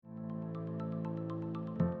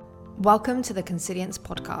Welcome to the Consilience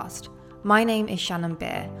podcast. My name is Shannon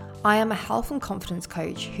Beer. I am a health and confidence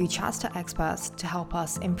coach who chats to experts to help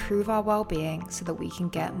us improve our well-being so that we can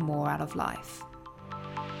get more out of life.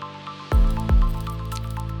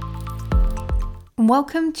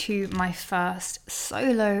 Welcome to my first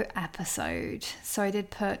solo episode. So I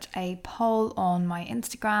did put a poll on my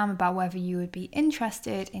Instagram about whether you would be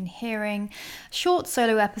interested in hearing short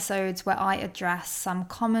solo episodes where I address some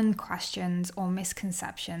common questions or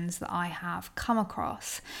misconceptions that I have come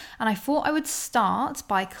across. And I thought I would start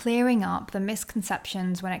by clearing up the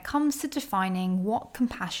misconceptions when it comes to defining what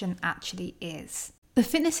compassion actually is. The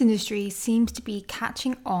fitness industry seems to be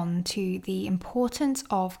catching on to the importance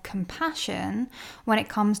of compassion when it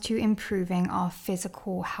comes to improving our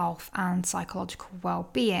physical health and psychological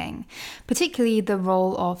well-being, particularly the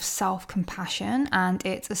role of self-compassion and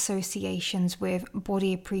its associations with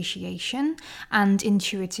body appreciation and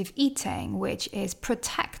intuitive eating, which is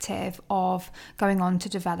protective of going on to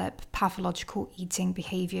develop pathological eating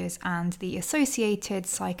behaviors and the associated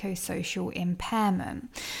psychosocial impairment.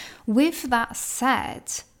 With that said,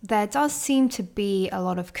 there does seem to be a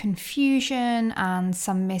lot of confusion and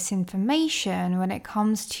some misinformation when it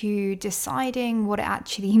comes to deciding what it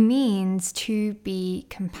actually means to be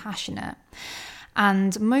compassionate.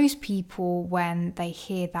 And most people, when they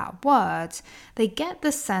hear that word, they get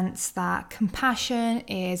the sense that compassion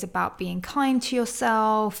is about being kind to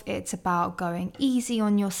yourself, it's about going easy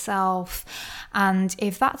on yourself. And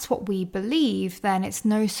if that's what we believe, then it's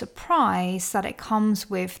no surprise that it comes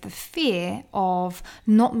with the fear of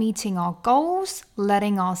not meeting our goals,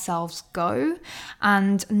 letting ourselves go,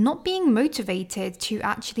 and not being motivated to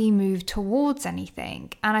actually move towards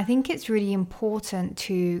anything. And I think it's really important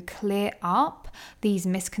to clear up these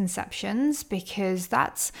misconceptions, because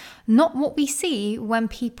that's not what we see when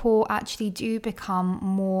people actually do become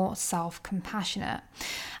more self-compassionate.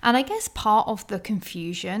 And I guess part of the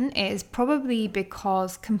confusion is probably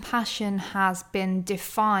because compassion has been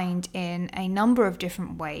defined in a number of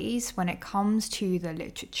different ways when it comes to the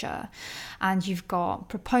literature. And you've got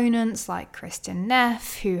proponents like Kristin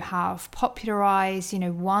Neff who have popularized,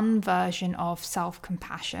 one version of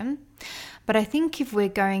self-compassion. But I think if we're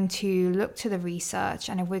going to look to the research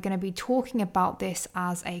and if we're going to be talking about this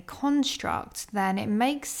as a construct, then it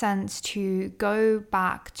makes sense to go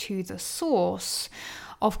back to the source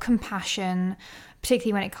of compassion,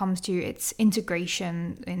 particularly when it comes to its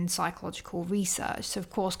integration in psychological research. So, of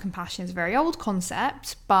course, compassion is a very old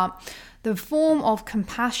concept, but the form of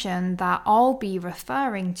compassion that I'll be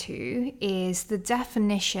referring to is the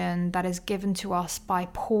definition that is given to us by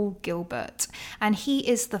Paul Gilbert, and he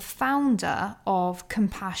is the founder of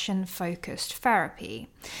compassion-focused therapy.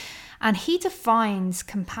 And he defines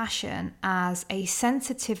compassion as a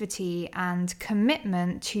sensitivity and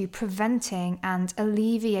commitment to preventing and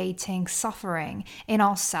alleviating suffering in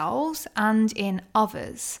ourselves and in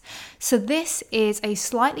others. So this is a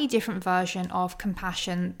slightly different version of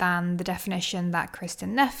compassion than the definition that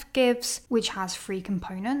Kristin Neff gives, which has 3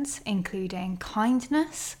 components, including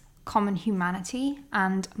kindness, common humanity,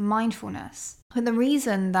 and mindfulness. And the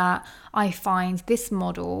reason that I find this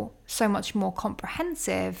model so much more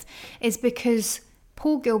comprehensive is because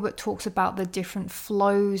Paul Gilbert talks about the different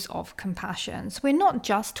flows of compassion. So we're not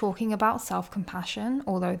just talking about self-compassion,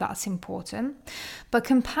 although that's important, but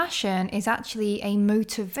compassion is actually a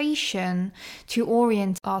motivation to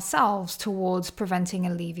orient ourselves towards preventing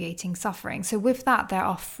and alleviating suffering. So with that, there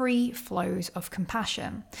are 3 flows of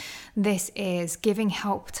compassion. This is giving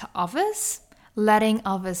help to others, letting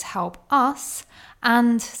others help us,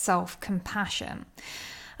 and self-compassion.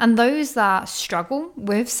 And those that struggle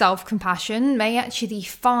with self-compassion may actually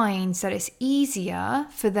find that it's easier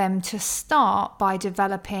for them to start by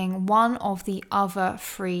developing one of the other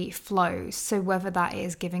 3 flows. So whether that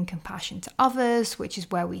is giving compassion to others, which is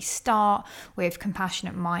where we start with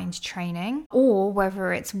compassionate mind training, or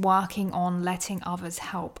whether it's working on letting others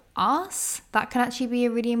help us, that can actually be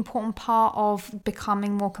a really important part of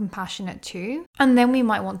becoming more compassionate too. And then we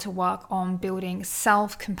might want to work on building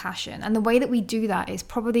self-compassion. And the way that we do that is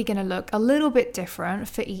probably going to look a little bit different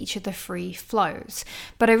for each of the 3 flows.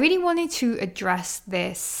 But I really wanted to address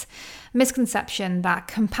this misconception that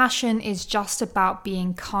compassion is just about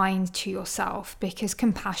being kind to yourself, because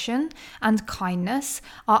compassion and kindness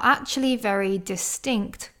are actually very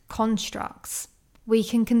distinct constructs. We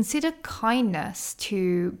can consider kindness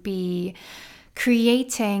to be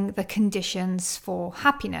creating the conditions for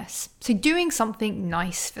happiness, so doing something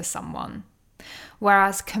nice for someone.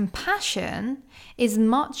 Whereas compassion is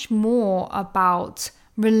much more about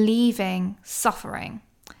relieving suffering.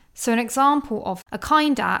 So an example of a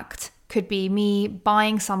kind act could be me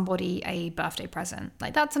buying somebody a birthday present.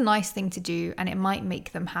 Like, that's a nice thing to do and it might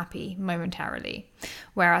make them happy momentarily.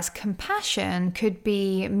 Whereas compassion could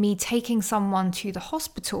be me taking someone to the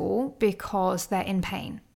hospital because they're in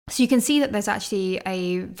pain. So you can see that there's actually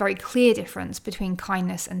a very clear difference between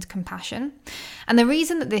kindness and compassion. And the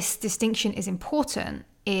reason that this distinction is important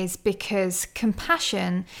is because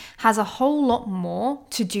compassion has a whole lot more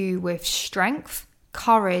to do with strength,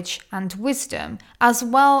 courage, and wisdom, as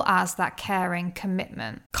well as that caring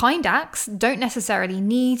commitment. Kind acts don't necessarily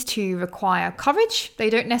need to require courage. They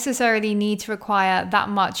don't necessarily need to require that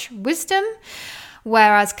much wisdom,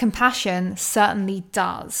 whereas compassion certainly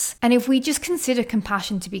does. And if we just consider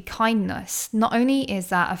compassion to be kindness, not only is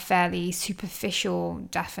that a fairly superficial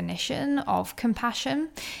definition of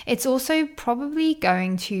compassion, it's also probably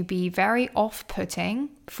going to be very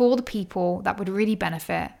off-putting for the people that would really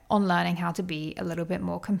benefit on learning how to be a little bit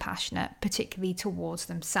more compassionate, particularly towards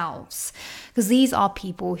themselves. Because these are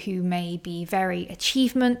people who may be very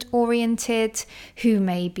achievement oriented, who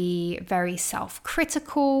may be very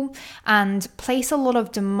self-critical and place a lot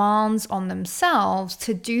of demands on themselves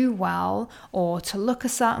to do well or to look a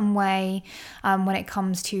certain way when it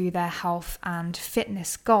comes to their health and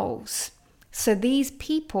fitness goals. So these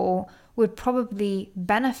people would probably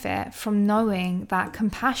benefit from knowing that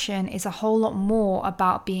compassion is a whole lot more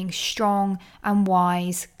about being strong and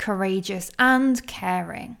wise, courageous and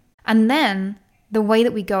caring. And then the way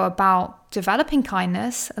that we go about developing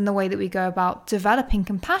kindness and the way that we go about developing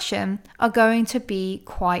compassion are going to be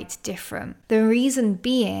quite different. The reason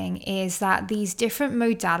being is that these different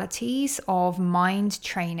modalities of mind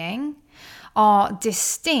training are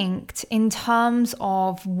distinct in terms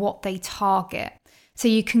of what they target. So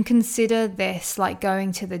you can consider this like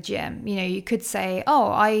going to the gym. You could say, oh,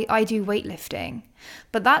 I do weightlifting.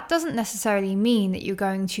 But that doesn't necessarily mean that you're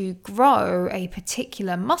going to grow a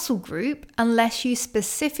particular muscle group unless you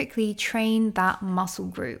specifically train that muscle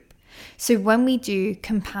group. So when we do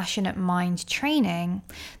compassionate mind training,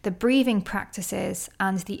 the breathing practices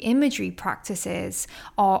and the imagery practices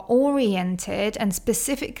are oriented and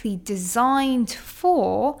specifically designed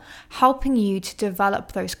for helping you to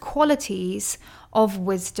develop those qualities of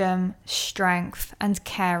wisdom, strength, and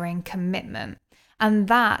caring commitment. And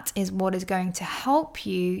that is what is going to help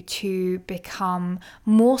you to become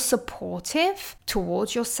more supportive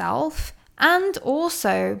towards yourself and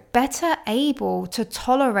also better able to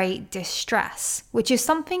tolerate distress, which is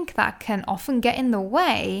something that can often get in the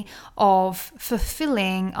way of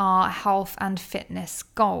fulfilling our health and fitness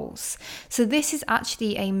goals. So this is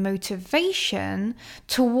actually a motivation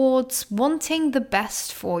towards wanting the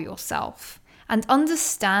best for yourself and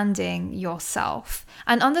understanding yourself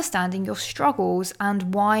and understanding your struggles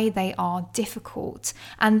and why they are difficult,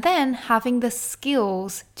 and then having the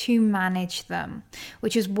skills to manage them,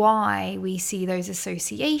 which is why we see those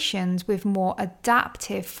associations with more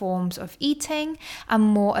adaptive forms of eating and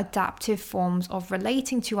more adaptive forms of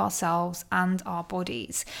relating to ourselves and our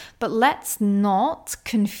bodies. But let's not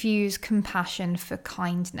confuse compassion for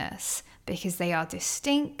kindness, because they are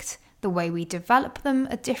distinct. The way we develop them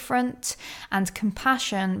are different, and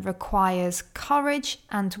compassion requires courage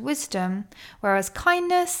and wisdom, whereas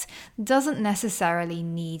kindness doesn't necessarily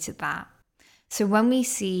need that. So when we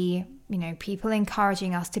see, people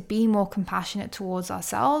encouraging us to be more compassionate towards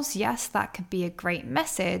ourselves, yes, that could be a great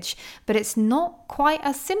message, but it's not quite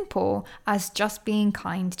as simple as just being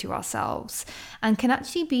kind to ourselves and can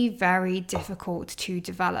actually be very difficult to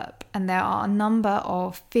develop. And there are a number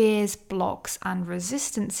of fears, blocks, and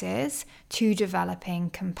resistances to developing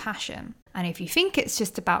compassion. And if you think it's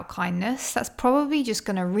just about kindness, that's probably just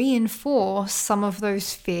going to reinforce some of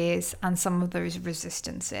those fears and some of those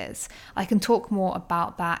resistances. I can talk more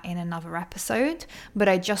about that in another episode, but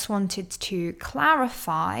I just wanted to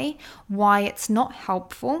clarify why it's not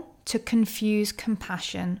helpful to confuse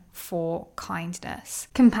compassion for kindness.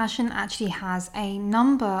 Compassion actually has a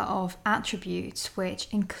number of attributes, which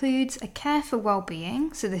includes a care for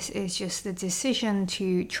well-being. So this is just the decision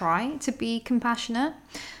to try to be compassionate,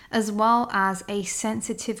 as well as a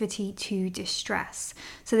sensitivity to distress.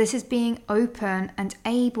 So this is being open and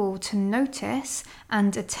able to notice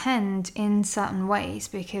and attend in certain ways,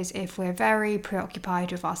 because if we're very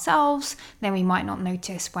preoccupied with ourselves, then we might not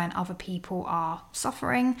notice when other people are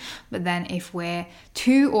suffering. But then if we're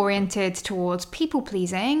too oriented towards people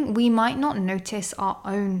pleasing, we might not notice our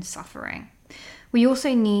own suffering. We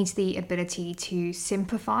also need the ability to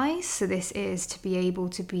sympathize. So this is to be able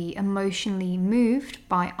to be emotionally moved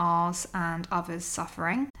by ours and others'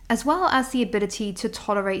 suffering, as well as the ability to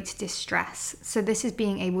tolerate distress. So this is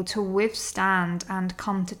being able to withstand and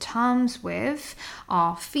come to terms with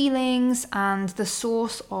our feelings and the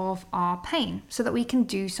source of our pain so that we can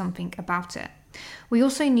do something about it. We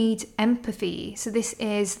also need empathy. So this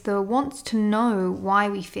is the want to know why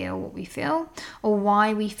we feel what we feel or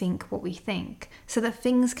why we think what we think so that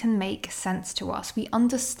things can make sense to us. We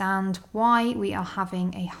understand why we are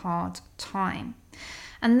having a hard time.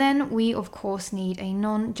 And then we, of course, need a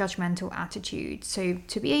non-judgmental attitude. So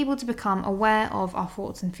to be able to become aware of our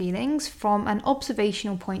thoughts and feelings from an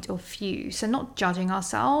observational point of view. So not judging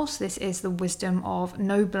ourselves. This is the wisdom of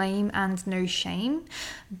no blame and no shame,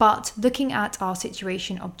 but looking at our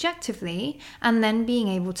situation objectively and then being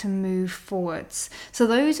able to move forwards. So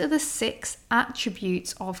those are the 6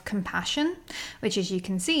 attributes of compassion, which, as you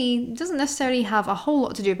can see, doesn't necessarily have a whole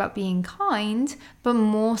lot to do about being kind, but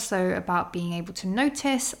more so about being able to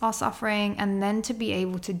notice our suffering and then to be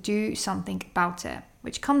able to do something about it,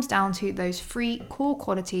 which comes down to those 3 core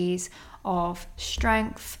qualities of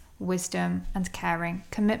strength, wisdom, and caring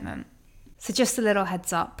commitment. So just a little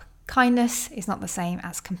heads up, kindness is not the same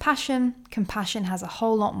as compassion. Compassion has a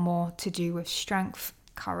whole lot more to do with strength,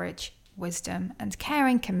 courage, wisdom, and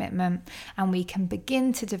caring commitment, and we can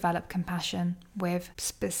begin to develop compassion with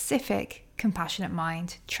specific compassionate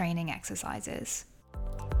mind training exercises.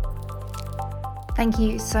 Thank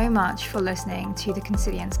you so much for listening to the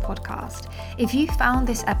Consilience podcast. If you found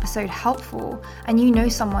this episode helpful and you know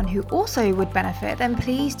someone who also would benefit, then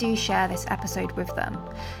please do share this episode with them.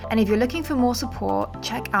 And if you're looking for more support,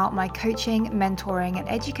 check out my coaching, mentoring, and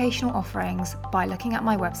educational offerings by looking at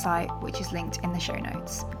my website, which is linked in the show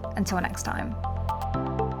notes. Until next time.